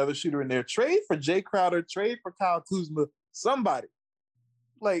get another shooter in there. Trade for Jay Crowder, trade for Kyle Kuzma, somebody.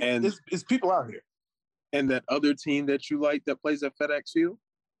 Like, it's people out here. And that other team that you like that plays at FedEx Field?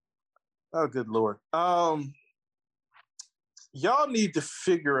 Oh, good Lord. Y'all need to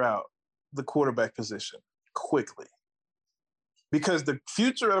figure out the quarterback position quickly because the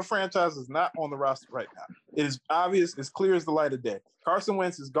future of the franchise is not on the roster right now. It is obvious, it's clear as the light of day. Carson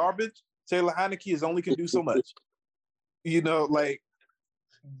Wentz is garbage. Taylor Heineke only can do so much. Draft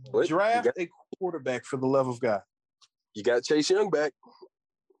a quarterback for the love of God. You got Chase Young back.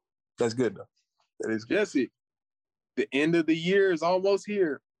 That's good, though. That is good. Jesse, the end of the year is almost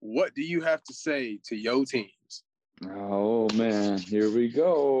here. What do you have to say to your teams? Oh, man. Here we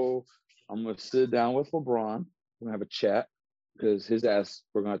go. I'm going to sit down with LeBron. We're going to have a chat because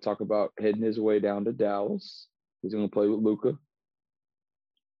we're going to talk about heading his way down to Dallas. He's going to play with Luka.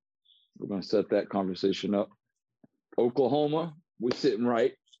 We're going to set that conversation up. Oklahoma, we're sitting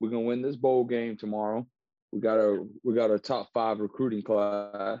right. We're going to win this bowl game tomorrow. We got our top 5 recruiting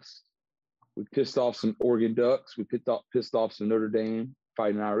class. We pissed off some Oregon Ducks. We pissed off some Notre Dame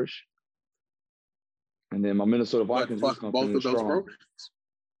Fighting Irish. And then my Minnesota Vikings is going to finish strong. Programs.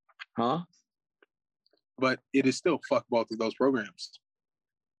 Huh? But it is still fuck both of those programs.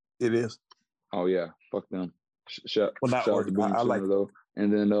 It is. Oh, yeah. Fuck them. Not Oregon. I like though.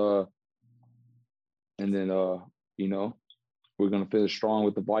 And then we're going to finish strong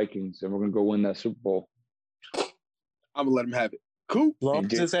with the Vikings, and we're going to go win that Super Bowl. I'm going to let them have it. Cool. Long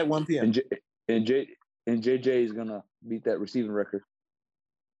as it's at 1 p.m. And JJ is going to beat that receiving record.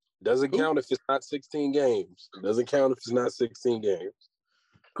 Doesn't count if it's not 16 games. Doesn't count if it's not 16 games.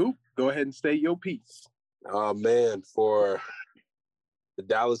 Cool. Go ahead and state your piece. Oh, man. For the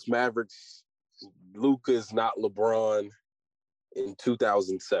Dallas Mavericks, Luka is not LeBron in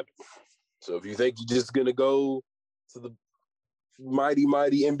 2007. So if you think you're just going to go to the mighty,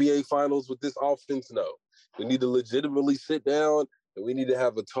 mighty NBA Finals with this offense, no. We need to legitimately sit down and we need to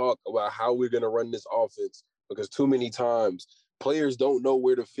have a talk about how we're going to run this offense because too many times players don't know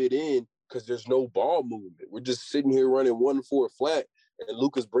where to fit in because there's no ball movement. We're just sitting here running 1-4 flat and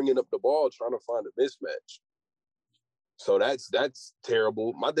Luka's bringing up the ball trying to find a mismatch. So that's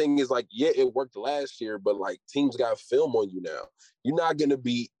terrible. My thing is like, yeah, it worked last year, but like teams got film on you now. You're not going to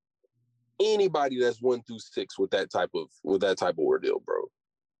beat anybody that's 1 through 6 with that type of ordeal, bro.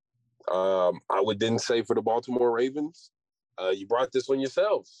 I would then say for the Baltimore Ravens, you brought this on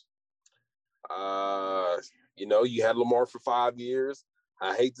yourselves. You had Lamar for 5 years.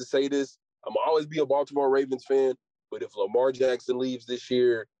 I hate to say this. I'm always be a Baltimore Ravens fan, but if Lamar Jackson leaves this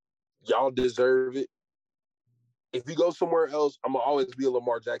year, y'all deserve it. If you go somewhere else, I'm going to always be a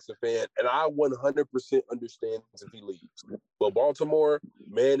Lamar Jackson fan, and I 100% understand if he leaves. But Baltimore,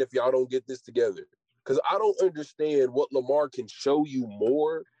 man, if y'all don't get this together, because I don't understand what Lamar can show you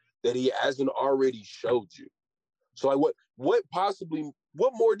more that he hasn't already showed you. So, like, what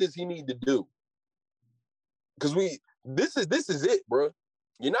more does he need to do? Because this is it, bro.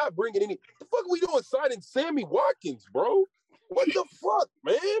 You're not bringing any. The fuck are we doing signing Sammy Watkins, bro? What the fuck,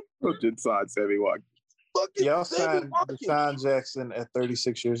 man? Who did sign Sammy Watkins? Fucking y'all signed Deshaun Jackson at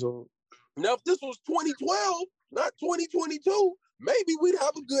 36 years old. Now, if this was 2012, not 2022, maybe we'd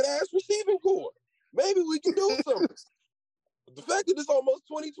have a good ass receiving core. Maybe we can do something. But the fact that it's almost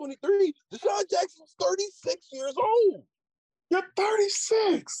 2023, Deshaun Jackson's 36 years old. You're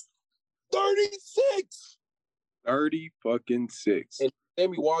 36. 36. 30-fucking-6. And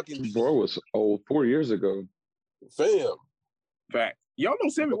Sammy Watkins. Bro was old 4 years ago. Fam. Fact. Y'all know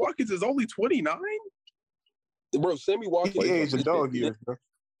Sammy Watkins is only 29? Bro, Sammy Watkins He aged a dog years, bro.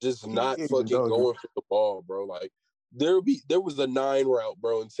 Just not fucking going for the ball, bro. Like there was a 9 route,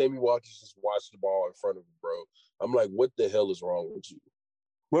 bro, and Sammy Watkins just watched the ball in front of him, bro. I'm like, what the hell is wrong with you?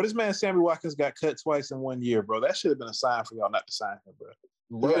 Bro, this man Sammy Watkins got cut twice in 1 year, bro. That should have been a sign for y'all not to sign him, bro.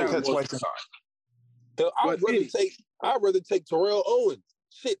 Bro, cut twice. I'd rather take Terrell Owens.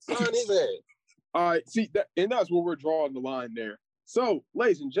 Shit, sign his ass. All right, see that, and that's where we're drawing the line there. So,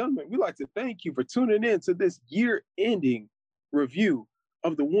 ladies and gentlemen, we'd like to thank you for tuning in to this year-ending review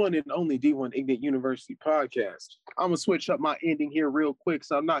of the one and only D1 Ignite University podcast. I'm going to switch up my ending here real quick,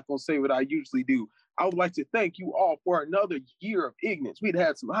 so I'm not going to say what I usually do. I would like to thank you all for another year of Ignates. We'd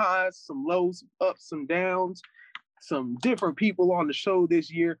had some highs, some lows, some ups, some downs, some different people on the show this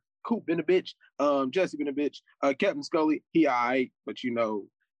year. Coop been a bitch, Jesse been a bitch, Captain Scully, he all right, but you know,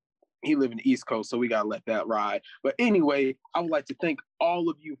 he live in the East Coast, so we got to let that ride. But anyway, I would like to thank all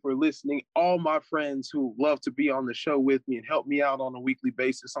of you for listening, all my friends who love to be on the show with me and help me out on a weekly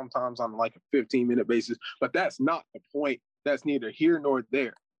basis, sometimes on like a 15-minute basis. But that's not the point. That's neither here nor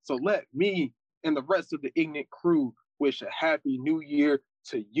there. So let me and the rest of the Ignite crew wish a happy new year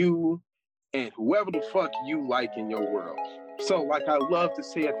to you and whoever the fuck you like in your world. So like I love to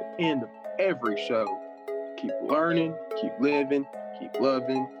say at the end of every show, keep learning, keep living, keep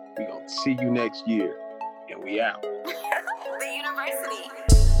loving. We're going to see you next year. And we out. The university.